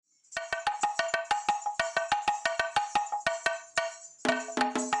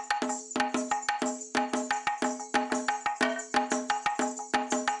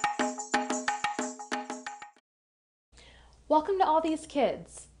Welcome to All These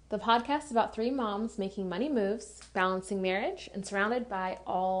Kids, the podcast about three moms making money moves, balancing marriage, and surrounded by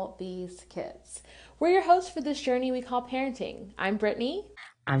all these kids. We're your hosts for this journey we call parenting. I'm Brittany.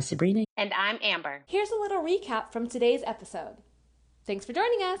 I'm Sabrina. And I'm Amber. Here's a little recap from today's episode. Thanks for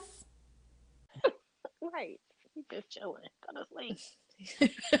joining us. Right. He just chilling. Go to sleep.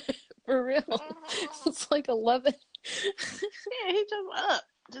 For real. It's like 11. Yeah, he just up.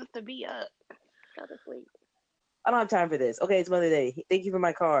 Just to be up. Go to sleep. I don't have time for this. Okay, it's Mother's Day. Thank you for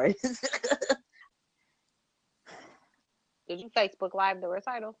my card. Did you Facebook Live the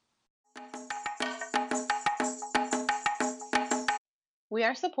recital? We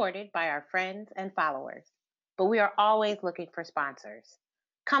are supported by our friends and followers, but we are always looking for sponsors.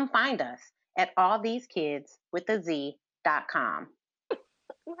 Come find us at allthesekidswithaz.com.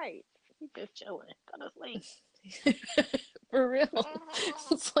 Right. He just chilling. Go to sleep. For real.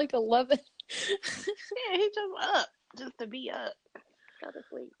 It's like 11. Yeah, he just up. Just to be up. Go to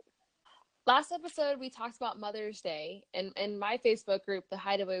sleep. Last episode, we talked about Mother's Day. And in my Facebook group, The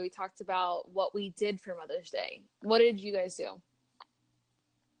Hideaway, we talked about what we did for Mother's Day. What did you guys do?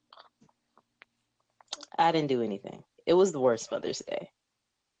 I didn't do anything. It was the worst Mother's Day.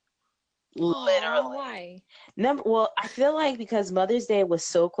 Literally. Why? Well, I feel like because Mother's Day was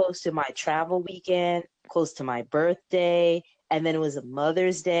so close to my travel weekend, close to my birthday, and then it was a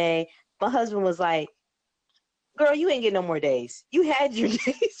Mother's Day, my husband was like, girl, you ain't getting no more days. You had your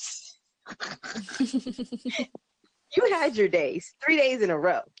days. You had your days. 3 days in a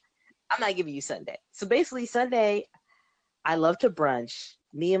row. I'm not giving you Sunday. So basically Sunday, I love to brunch.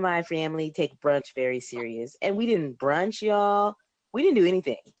 Me and my family take brunch very serious. And we didn't brunch, y'all. We didn't do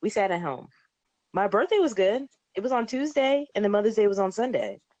anything. We sat at home. My birthday was good. It was on Tuesday, and then Mother's Day was on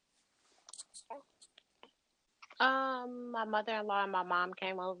Sunday. My mother-in-law and my mom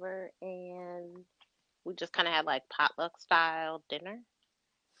came over, and we just kind of had like potluck style dinner.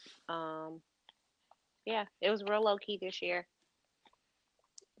 Yeah, it was real low key this year.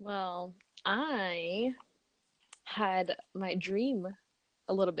 Well, I had my dream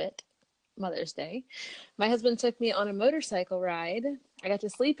a little bit Mother's Day. My husband took me on a motorcycle ride. I got to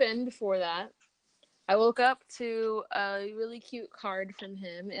sleep in before that. I woke up to a really cute card from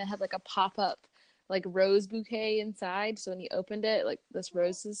him. It had like a pop-up like rose bouquet inside. So when he opened it, like this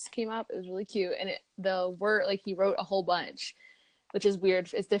roses came up. It was really cute. And the word, like he wrote a whole bunch, which is weird.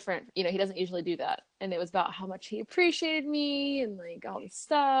 It's different. You know, he doesn't usually do that. And it was about how much he appreciated me and like all this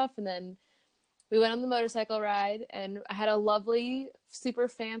stuff. And then we went on the motorcycle ride and I had a lovely, super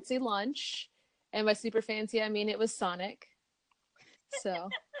fancy lunch. And by super fancy, I mean it was Sonic. So,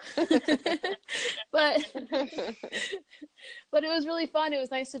 but it was really fun. It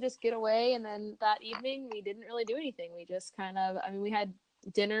was nice to just get away. And then that evening, we didn't really do anything. We just kind of, I mean, we had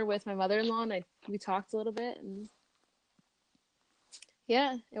dinner with my mother-in-law and we talked a little bit and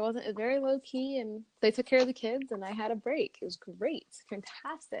yeah, it wasn't very low key and they took care of the kids and I had a break. It was great.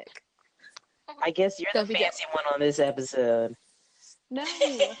 Fantastic. I guess you're the fancy one on this episode. No.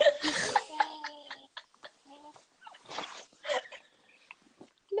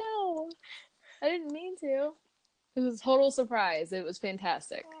 No, I didn't mean to. It was a total surprise. It was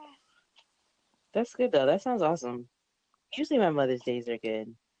fantastic. That's good, though. That sounds awesome. Usually my Mother's Days are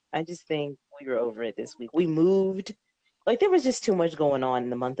good. I just think we were over it this week. We moved. Like, there was just too much going on in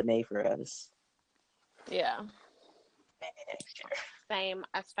the month of May for us. Yeah. Maybe next year. Same.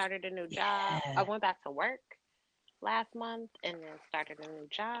 I started a new job. I went back to work last month and then started a new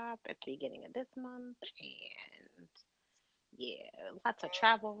job at the beginning of this month. And yeah, lots of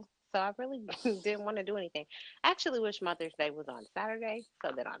travel. So I really didn't want to do anything. I actually wish Mother's Day was on Saturday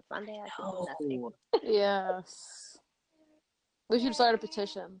so that on Sunday I could do nothing. Yes. We should start a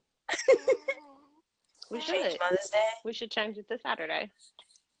petition. We should. Change Mother's Day? We should change it to Saturday.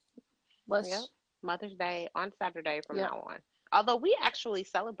 Let's. Yep. Mother's Day on Saturday from now on. Although we actually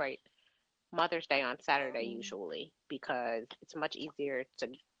celebrate Mother's Day on Saturday usually because it's much easier to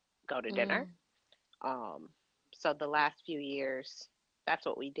go to dinner. So the last few years, that's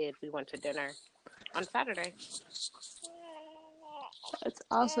what we did. We went to dinner on Saturday. That's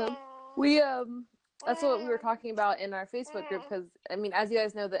awesome. We that's what we were talking about in our Facebook group because I mean, as you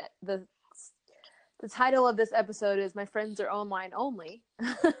guys know, the title of this episode is "My Friends Are Online Only."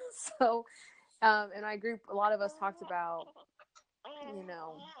 So, in my group, a lot of us talked about, you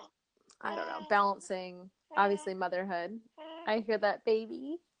know, I don't know, balancing obviously motherhood. I hear that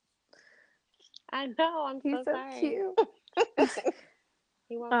baby. I know. I'm He's so sorry. cute.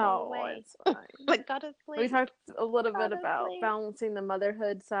 He won't go away. It's fine. But go to sleep. We talked a little bit about balancing the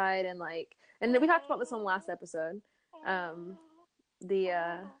motherhood side and we talked about this on the last episode.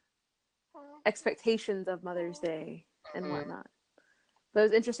 The expectations of Mother's Day and Mhm. whatnot. But it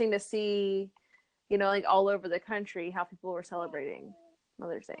was interesting to see, you know, like all over the country how people were celebrating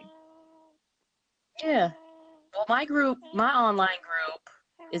Mother's Day. Yeah. Well, my online group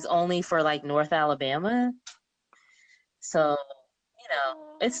is only for like North Alabama. So,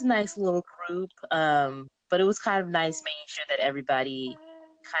 it's a nice little group. But it was kind of nice making sure that everybody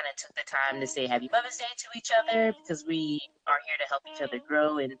kind of took the time to say Happy Mother's Day to each other because we are here to help each other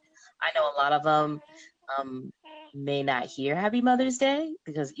grow. And I know a lot of them um, may not hear Happy Mother's Day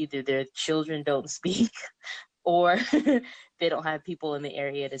because either their children don't speak or they don't have people in the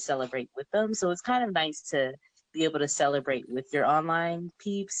area to celebrate with them. So it's kind of nice to be able to celebrate with your online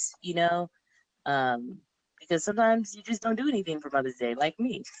peeps, um, because sometimes you just don't do anything for Mother's Day, like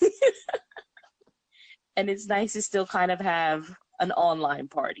me. And it's nice to still kind of have an online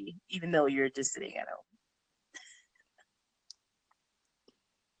party, even though you're just sitting at home.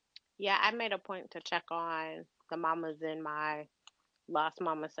 Yeah, I made a point to check on the mamas in my Lost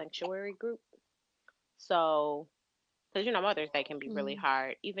Mama Sanctuary group. So, because Mother's Day can be really Mm.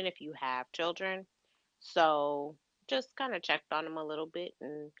 hard, even if you have children. So, just kind of checked on them a little bit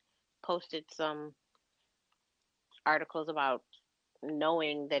and posted some articles about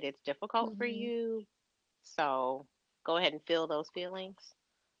knowing that it's difficult for Mm-hmm. you. So, go ahead and feel those feelings.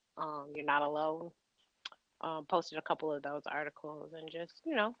 You're not alone. Posted a couple of those articles and just,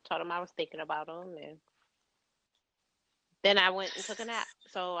 told them I was thinking about them. And then I went and took a nap.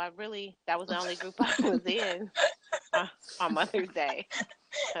 So that was the only group I was in uh, on Mother's Day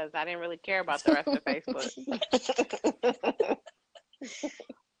because I didn't really care about the rest of Facebook.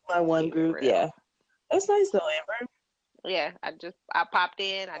 My one Keep it group, real. yeah. That's nice though, Amber. Yeah, I popped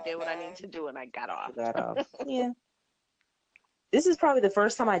in, I did what I needed to do, and I got off. You got off. Yeah. This is probably the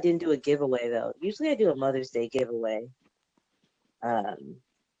first time I didn't do a giveaway though. Usually I do a Mother's Day giveaway. Um,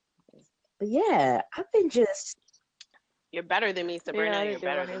 but yeah, I've been just You're better than me, Yeah, Sabrina. I You're didn't do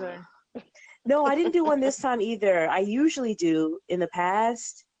better one than me. either. no, I didn't do one this time either. I usually do in the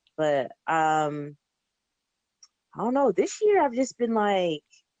past, but I don't know. This year I've just been like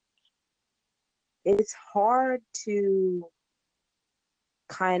it's hard to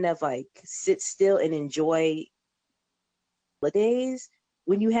kind of like sit still and enjoy holidays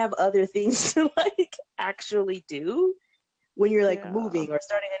when you have other things to like actually do when you're like Yeah. moving or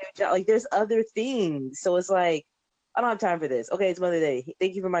starting a new job. Like there's other things. So it's like, I don't have time for this. Okay, it's Mother's Day.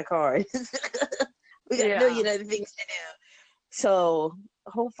 Thank you for my card. We got a Yeah. million other things to do. So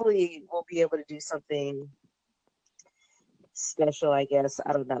hopefully we'll be able to do something special, I guess.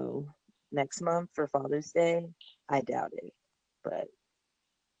 I don't know. Next month for Father's Day. I doubt it. But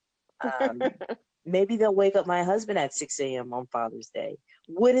um maybe they'll wake up my husband at 6 a.m. on Father's Day.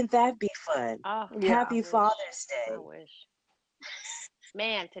 Wouldn't that be fun? Oh, I Yeah. Happy wish. Father's I Day. wish.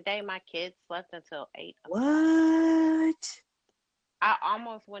 Man, today my kids slept until 8 o'clock. What? I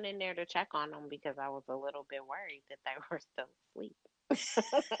almost went in there to check on them because I was a little bit worried that they were still asleep.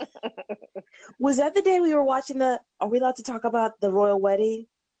 Was that the day we were watching are we allowed to talk about the royal wedding?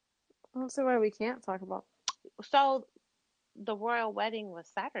 I don't see why we can't talk about. So the royal wedding was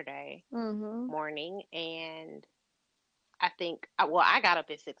Saturday Mm-hmm. morning, and I think I got up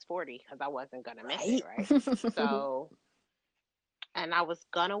at 6:40 because I wasn't gonna miss it, Right? right? So, and I was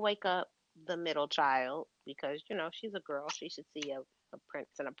gonna wake up the middle child because she's a girl. She should see a prince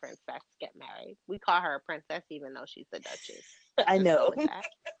and a princess get married. We call her a princess even though she's the duchess. I Just go know. with that.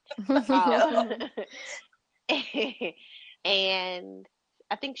 I Um, know. and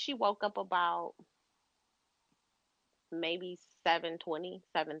I think she woke up about maybe 7:20,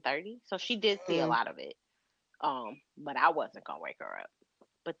 7:30. So she did see a Mm. lot of it. But I wasn't gonna wake her up.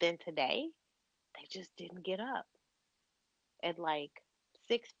 But then today, they just didn't get up. At like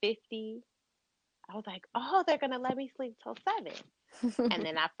 6:50, I was like, "Oh, they're gonna let me sleep till 7." And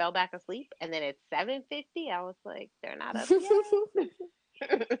then I fell back asleep. And then at 7:50, I was like, "They're not up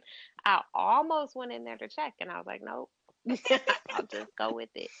yet." I almost went in there to check, and I was like, "Nope, I'll just go with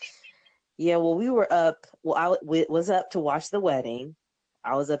it." Yeah, well, we were up. Well, was up to watch the wedding.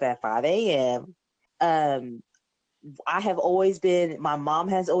 I was up at 5 a.m. Um, I have always been, my mom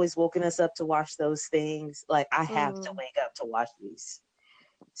has always woken us up to watch those things. Like, I have to Mm. wake up to watch these.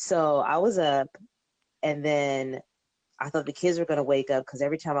 So I was up, and then I thought the kids were going to wake up because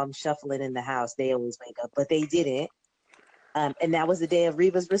every time I'm shuffling in the house, they always wake up, but they didn't. And that was the day of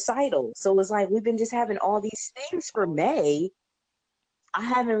Reva's recital. So it was like, we've been just having all these things for Oh yeah. May. I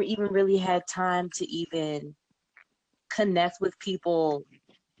haven't even really had time to even connect with people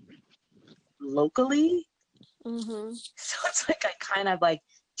locally. Mm-hmm. So it's like I kind of like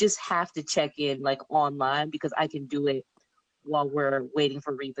just have to check in like online because I can do it while we're waiting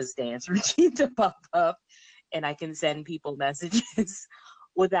for Reva's dance routine to pop up. and I can send people messages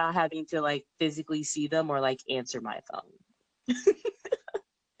without having to like physically see them or like answer my phone.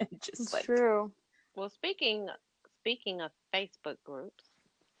 And just It's like, true. Well, speaking of Facebook groups,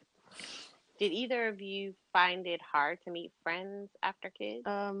 did either of you find it hard to meet friends after kids?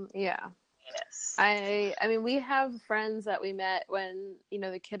 Yeah. yes. I mean, we have friends that we met when,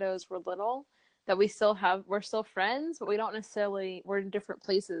 the kiddos were little that we're still friends, but we don't necessarily, we're in different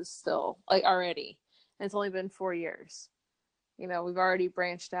places still, like already. And it's only been 4 years. We've already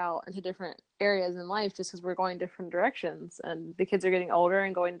branched out into different areas in life just because we're going different directions and the kids are getting older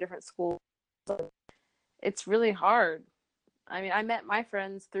and going to different schools. It's really hard. I mean, I met my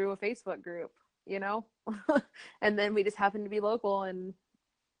friends through a Facebook group, you know? And then we just happened to be local and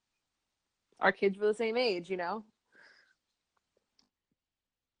our kids were the same age.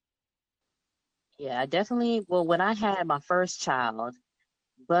 Yeah, I definitely. Well, when I had my first child,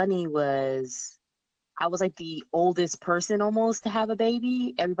 Bunny was, I was like the oldest person almost to have a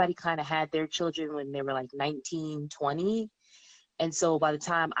baby. Everybody kind of had their children when they were like 19, 20. And so by the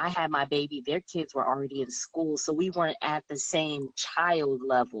time I had my baby, their kids were already in school. So we weren't at the same child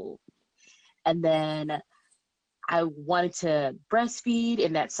level. And then I wanted to breastfeed,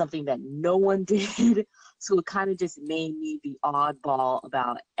 and that's something that no one did. So it kind of just made me the oddball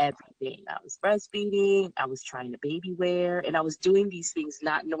about everything. I was breastfeeding, I was trying to baby wear, and I was doing these things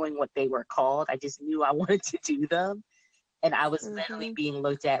not knowing what they were called. I just knew I wanted to do them. And I was literally Mm-hmm. being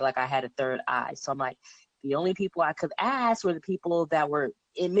looked at like I had a third eye. So I'm like, the only people I could ask were the people that were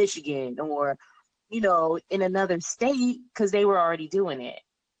in Michigan or, in another state because they were already doing it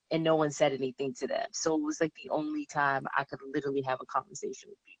and no one said anything to them. So it was like the only time I could literally have a conversation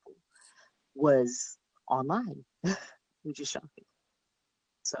with people was online, which is shocking.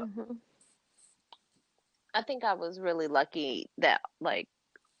 So, Mm-hmm. I think I was really lucky that like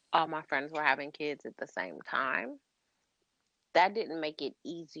all my friends were having kids at the same time. That didn't make it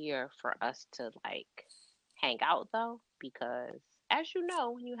easier for us to like hang out though, because as you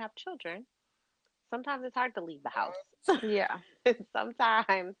know, when you have children, sometimes it's hard to leave the house. Yeah.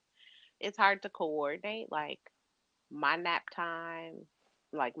 Sometimes it's hard to coordinate like my nap time,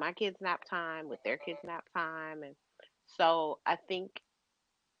 like my kids' nap time with their kids' nap time. And so I think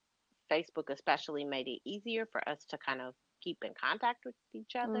Facebook especially made it easier for us to kind of keep in contact with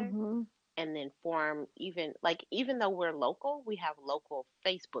each other Mm-hmm. and then form even though we're local, we have local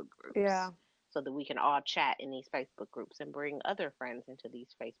Facebook groups Yeah. so that we can all chat in these Facebook groups and bring other friends into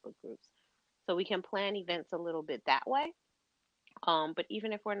these Facebook groups. So we can plan events a little bit that way. But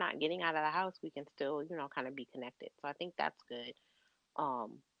even if we're not getting out of the house, we can still, kind of be connected. So I think that's good.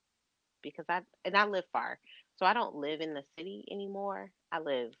 Um, because I live far. So I don't live in the city anymore. I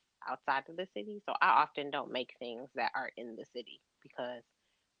live outside of the city. So I often don't make things that are in the city because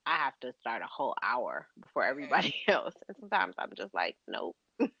I have to start a whole hour before everybody else. And sometimes I'm just like, nope.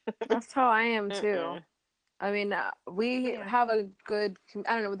 That's how I am too. Mm-mm. I mean, we Yeah. have a good,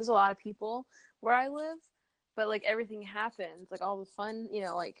 I don't know, there's a lot of people where I live, but like everything happens, like all the fun,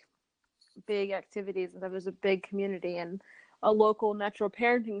 like big activities and stuff. There's a big community and a local natural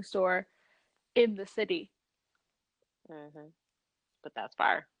parenting store in the city, But that's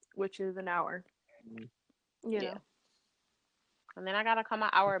far. which is an hour, you Yeah. know. And then I gotta come an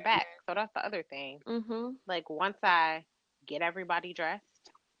hour back. So that's the other thing. Mm-hmm. Like once I get everybody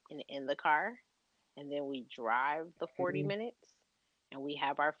dressed and in the car, and then we drive the 40 mhm. minutes and we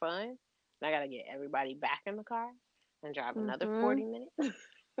have our fun. And I gotta get everybody back in the car and drive another Mm-hmm. 40 minutes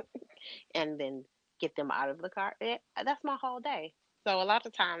and then get them out of the car. That's my whole day. So a lot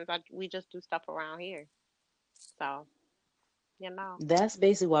of times we just do stuff around here. So, you know. That's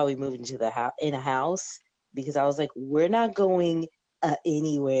basically why we moved into the house in a house because I was like, we're not going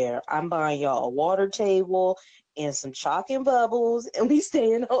anywhere. I'm buying y'all a water table and some chalk and bubbles, and we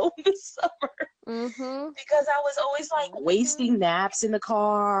staying home this summer Mm-hmm. because I was always like Hmm. wasting naps in the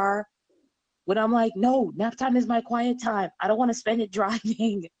car. When I'm like, no, nap time is my quiet time. I don't want to spend it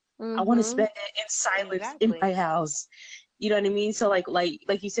driving. I want to Mm-hmm. spend it in silence in Exactly. my house. You know what I mean? So like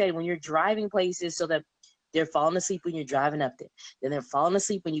you said, when you're driving places, so that they're falling asleep when you're driving up there, then they're falling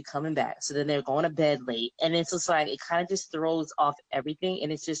asleep when you're coming back. So then they're going to bed late, and it's just like it kind of just throws off everything,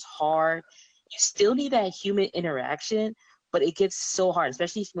 and it's just hard. You still need that human interaction, but it gets so hard,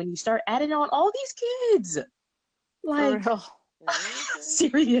 especially when you start adding on all these kids. For Like, real. Hmm.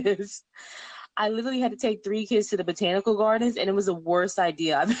 serious. I literally had to take 3 kids to the botanical gardens, and it was the worst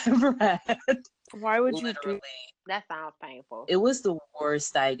idea I've ever had. Why would you Literally. do? That sounds painful. It was the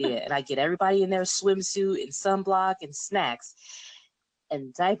worst idea. And I get everybody in their swimsuit and sunblock and snacks.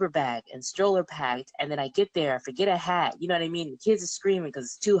 and diaper bag and stroller packed, and then I get there, I forget a hat. You know what I mean? The kids are screaming because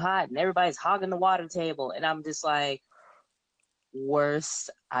it's too hot, and everybody's hogging the water table, and I'm just like, worst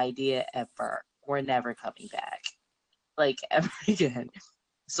idea ever. We're never coming back, like ever again.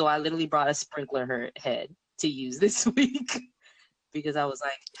 So I literally brought a sprinkler head to use this week because I was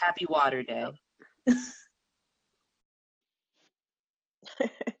like, happy water day.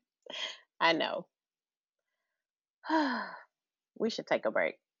 I know. We should take a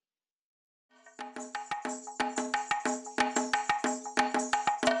break.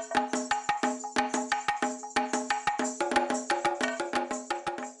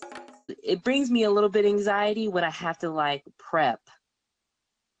 It brings me a little bit of anxiety when I have to like prep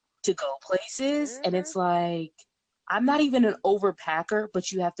to go places, and it's like, I'm not even an overpacker,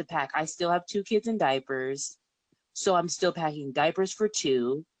 but you have to pack. I still have 2 kids in diapers, so I'm still packing diapers for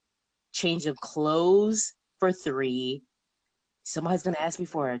 2, change of clothes for 3. Somebody's gonna ask me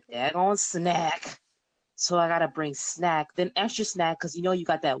for a daggone snack, so I gotta bring snack, then extra snack, because you know you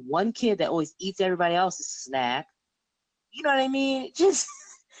got that one kid that always eats everybody else's snack. You know what I mean? Just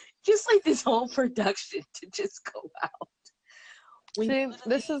like this whole production to just go out. See,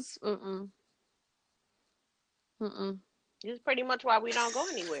 this is This is pretty much why we don't go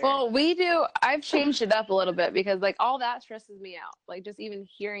anywhere. Well, we do. I've changed it up a little bit because like all that stresses me out. Like just even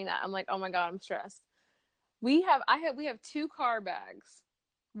hearing that, I'm like, oh my God, I'm stressed. We have 2 car bags.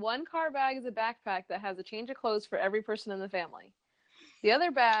 One car bag is a backpack that has a change of clothes for every person in the family. The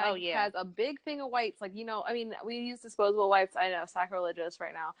other bag has a big thing of wipes. Like, I mean, we use disposable wipes. I know, sacrilegious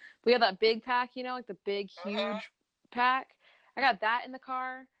right now. We have that big pack, like the big, huge pack. I got that in the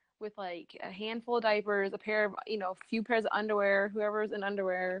car with like a handful of diapers, a pair of, a few pairs of underwear, whoever's in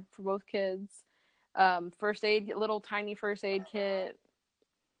underwear for both kids, first aid, little tiny first aid kit,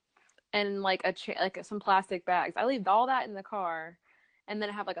 and like some plastic bags. I leave all that in the car, and then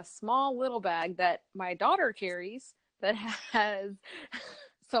I have like a small little bag that my daughter carries that has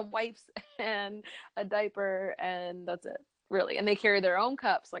some wipes and a diaper, and that's it, really. And they carry their own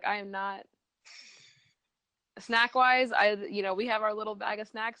cups. Like I am not snack wise. We have our little bag of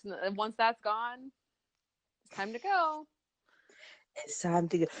snacks, and once that's gone, it's time to go. It's time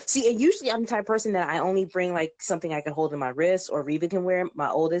to go. See, and usually I'm the type of person that I only bring like something I can hold in my wrist, or Reba can wear, my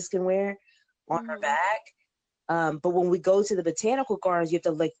oldest can wear on her back. But when we go to the botanical gardens, you have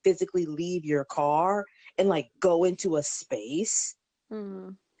to like physically leave your car and like go into a space.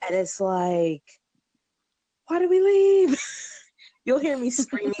 And it's like, why do we leave? You'll hear me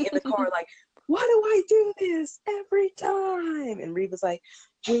screaming in the car like, why do I do this every time? And Reba's like,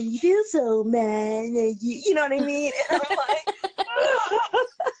 when you feel so mad, you know what I mean? And I'm like,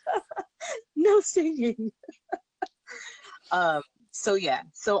 no singing.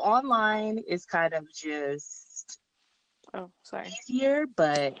 So online is kind of just easier,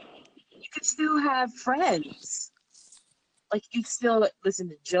 but you could still have friends. Like you can still listen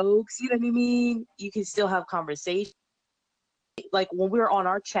to jokes, you know what I mean? You can still have conversation. Like when we're on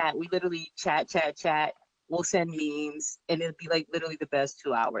our chat, we literally chat. We'll send memes, and it'll be like literally the best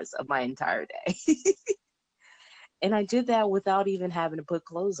 2 hours of my entire day. And I did that without even having to put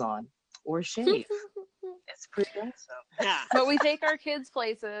clothes on or shave. It's pretty awesome. But we take our kids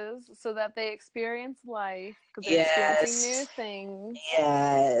places so that they experience life, because they're experiencing new things.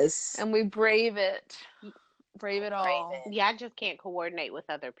 Yes. And we brave it. Brave it all. Yeah, I just can't coordinate with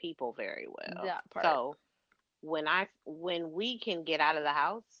other people very well. That part. So when we can get out of the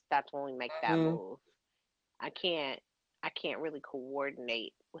house, that's when we make that move. I can't really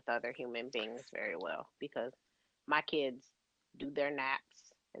coordinate with other human beings very well because my kids do their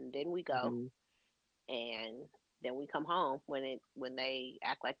naps and then we go and then we come home when they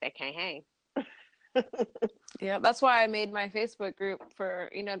act like they can't hang. Yeah, that's why I made my Facebook group for,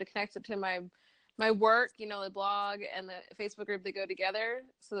 to connect it to my work, the blog and the Facebook group, they go together.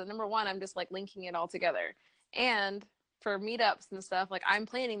 So that number one, I'm just like linking it all together. And for meetups and stuff, like I'm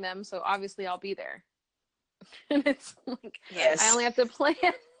planning them, so obviously I'll be there. And it's like, I only have to plan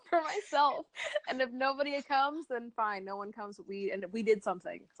for myself. And if nobody comes, then fine, no one comes. We did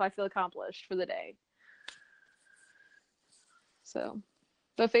something, so I feel accomplished for the day. So,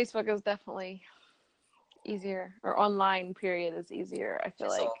 but Facebook is definitely easier, or online period is easier. I feel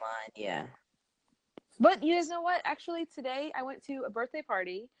just like online, yeah. But you guys know what? Actually, today I went to a birthday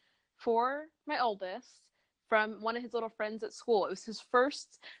party for my oldest from one of his little friends at school. It was his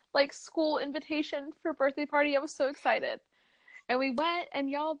first school invitation for birthday party. I was so excited. And we went, and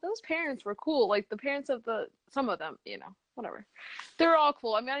y'all, those parents were cool. Like the parents of some of them, whatever. They were all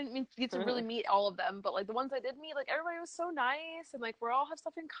cool. I mean, I didn't get to really meet all of them, but the ones I did meet, everybody was so nice, and we all have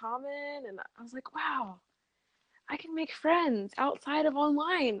stuff in common. And I was like, wow, I can make friends outside of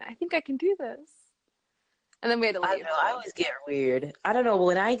online. I think I can do this. And then we had to I don't leave. know. I always get weird. I don't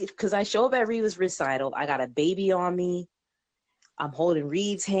know because I show up at Reva's recital. I got a baby on me. I'm holding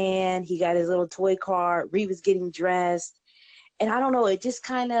Reed's hand. He got his little toy car. Reva's getting dressed. And I don't know, it just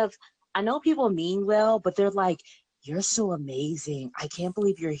kind of, I know people mean well, but they're like, you're so amazing. I can't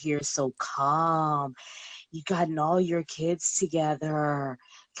believe you're here so calm. You gotten all your kids together.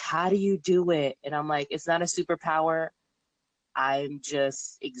 How do you do it? And I'm like, it's not a superpower. I'm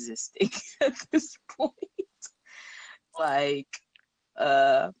just existing at this point. Like,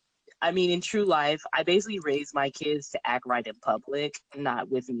 I mean, in true life, I basically raised my kids to act right in public, not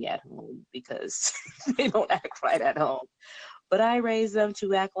with me at home because they don't act right at home. But I raised them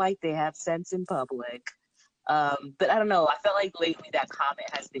to act like they have sense in public. But I don't know. I felt like lately that comment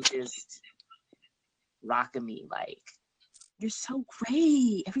has been just rocking me. Like, you're so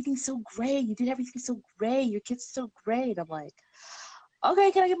great. Everything's so great. You did everything so great. Your kids are so great. I'm like,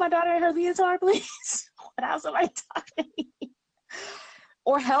 okay, can I get my daughter her leotard, please? What else am I talking?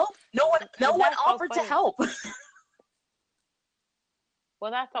 Or help? No one That's so offered to funny. help.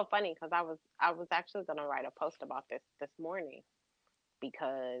 Well, that's so funny because I was actually gonna write a post about this morning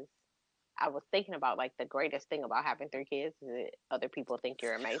because I was thinking about like the greatest thing about having 3 kids is that other people think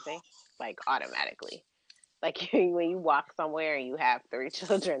you're amazing, like automatically. Like when you walk somewhere and you have 3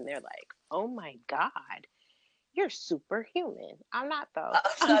 children, they're like, "Oh my God, you're superhuman." I'm not though.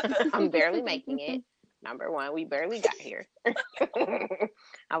 I'm barely making it. Number one, we barely got here.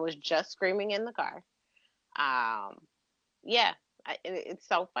 I was just screaming in the car. Um, yeah, it's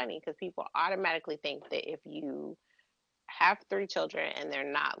so funny because people automatically think that if you have 3 children and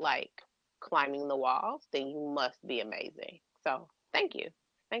they're not like climbing the walls, then you must be amazing. So thank you.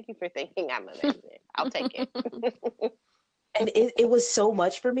 Thank you for thinking I'm amazing. I'll take it. And it was so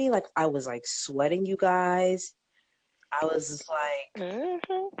much for me. Like, I was like sweating, you guys. I was just like,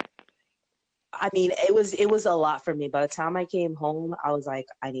 Mm-hmm. I mean, it was a lot for me. By the time I came home, I was like,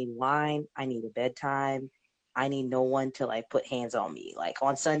 I need wine, I need a bedtime, I need no one to like put hands on me. Like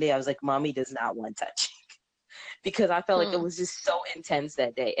on Sunday, I was like, Mommy does not want touching because I felt like it was just so intense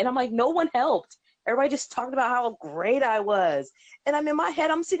that day. And I'm like, no one helped. Everybody just talked about how great I was. And I'm in my head,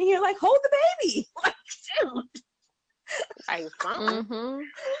 I'm sitting here like, hold the baby. Like, dude. Like something. Mm-hmm.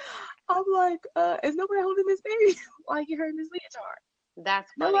 I'm like, is nobody holding this baby? Like you're hurting this leotard. That's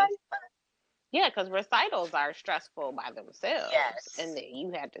funny. Nobody? Yeah, because recitals are stressful by themselves, Yes. and then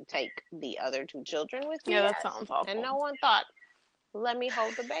you had to take the other 2 children with you, Yeah, that Yes. sounds awful. and no one thought, "Let me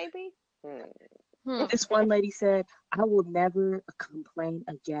hold the baby." This one lady said, I will never complain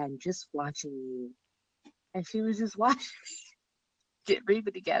again just watching you. And she was just watching me get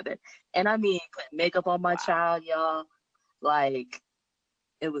Reba together. And I mean, putting makeup on my Wow. child, y'all. Like,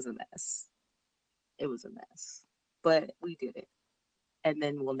 it was a mess. It was a mess. But we did it. And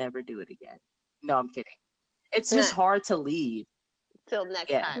then we'll never do it again. No, I'm kidding. It's just hard to leave. Till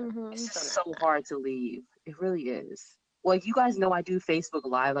next Yeah. time. Mm-hmm. It's Till just next so time. hard to leave. It really is. Well, you guys know I do Facebook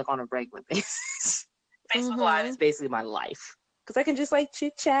Live like on a regular basis. Facebook Live is basically my life. Because I can just like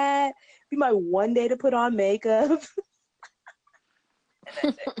chit chat, be my one day to put on makeup.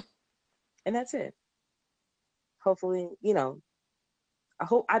 And that's it. And that's it. Hopefully,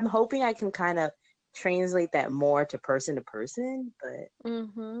 I'm hoping I can kind of translate that more to person, but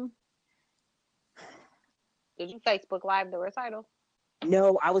Mm-hmm. Did you Facebook Live the recital?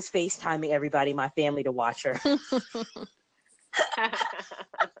 no, I was FaceTiming everybody, my family, to watch her.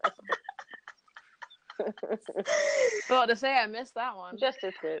 Well, to say I missed that one. Just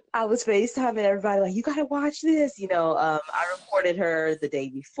as good. I was FaceTiming everybody like, you gotta watch this. I recorded her the day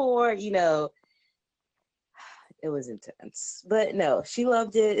before, it was intense. But no, she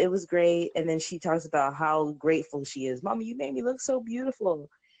loved it. It was great. And then she talks about how grateful she is. Mommy, you made me look so beautiful.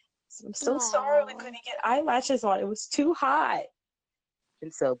 So I'm so sorry we Aw. couldn't get eyelashes on. It was too hot.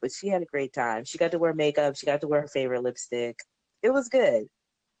 And so, but she had a great time. She got to wear makeup. She got to wear her favorite lipstick. It was good.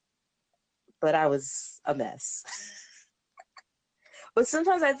 But I was a mess. But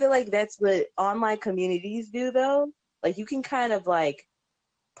sometimes I feel like that's what online communities do, though. Like, you can kind of like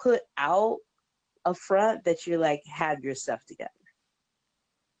put out a front that you're like, have your stuff together.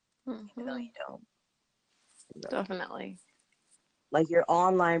 Even though you don't. Definitely. Like, your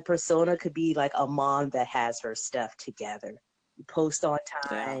online persona could be like a mom that has her stuff together. You post on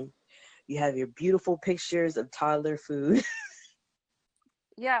time. You have your beautiful pictures of toddler food.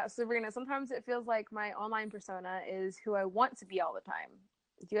 Yeah, Sabrina, sometimes it feels like my online persona is who I want to be all the time.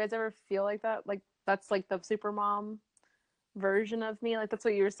 Do you guys ever feel like that? Like, that's like the super mom version of me? Like, that's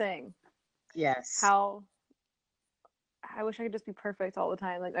what you were saying. Yes. How I wish I could just be perfect all the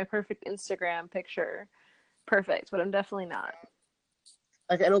time. Like, my perfect Instagram picture perfect, but I'm definitely not.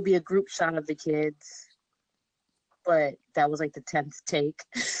 Like it'll be a group shot of the kids, but that was like the 10th take.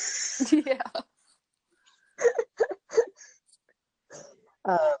 Yeah.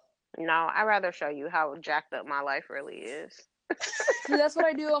 No, I'd rather show you how jacked up my life really is. See, that's what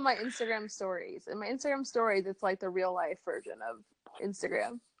I do on my Instagram stories. In my Instagram stories, it's like the real life version of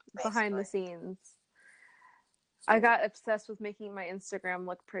Instagram, behind the scenes. I got obsessed with making my Instagram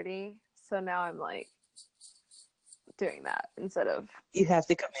look pretty, so now I'm like doing that instead of You have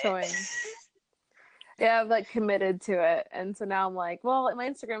to commit. showing. Yeah, I've like committed to it, and so now I'm like, well, my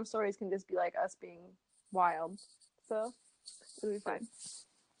Instagram stories can just be like us being wild, so it'll be fine.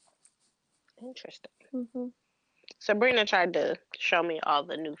 Interesting. Mm-hmm. Sabrina tried to show me all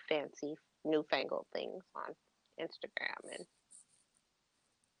the new fancy, newfangled things on Instagram, and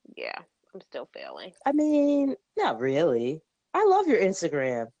yeah, I'm still failing. I mean, not really. I love your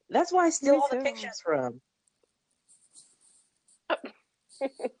Instagram. That's why I steal Me all the too. pictures from.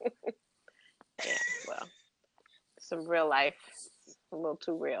 Yeah, well, some real life, a little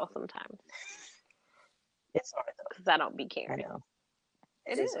too real sometimes It's hard though. because I don't be I caring. know.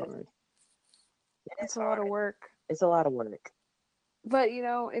 It is is. hard. It's a lot of work, It's a lot of work. but you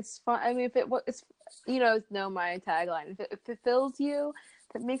know, it's fun. I mean, it's know my tagline. If it fills you,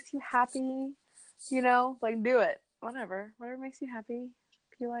 if it makes you happy, like do it. Whatever makes you happy.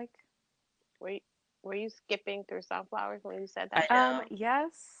 If you like. Were you skipping through sunflowers when you said that? I know.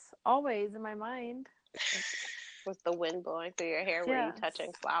 Yes, always in my mind. Was the wind blowing through your hair? Were you Yes.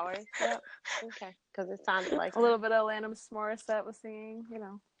 touching flowers? Yep. Okay, because it sounded like A little bit of Alanis Morissette was singing.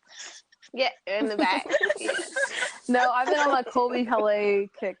 Yeah, in the back. Yeah. No, I've been on a Colby Calais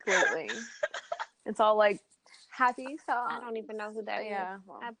kick lately. It's all like happy songs. I don't even know who that is. Yeah,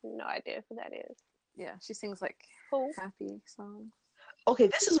 well, I have no idea who that is. yeah, she sings like Who? happy songs. Okay,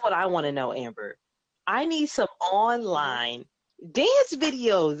 this is what I want to know, Amber. I need some online dance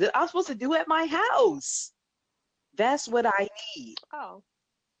videos that I'm supposed to do at my house. That's what I need. Oh.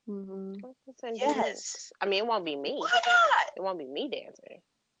 Mm-hmm. Yes. I mean, it won't be me. Why not? It won't be me dancing.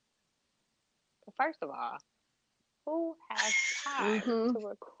 But first of all, who has time to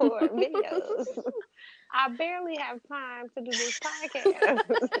record videos? I barely have time to do this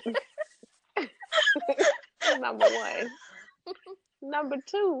podcast. Number one. Number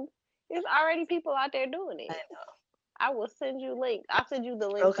two, there's already people out there doing it. I know. I will send you links. I'll send you the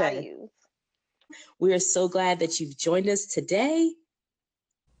links I use. We are so glad that you've joined us today.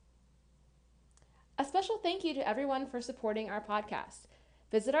 A special thank you to everyone for supporting our podcast.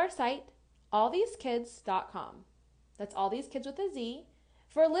 Visit our site, allthesekids.com. That's all these kids with a Z,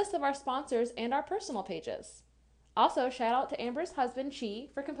 for a list of our sponsors and our personal pages. Also, shout out to Amber's husband, Chi,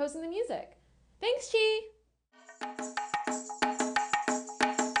 for composing the music. Thanks, Chi!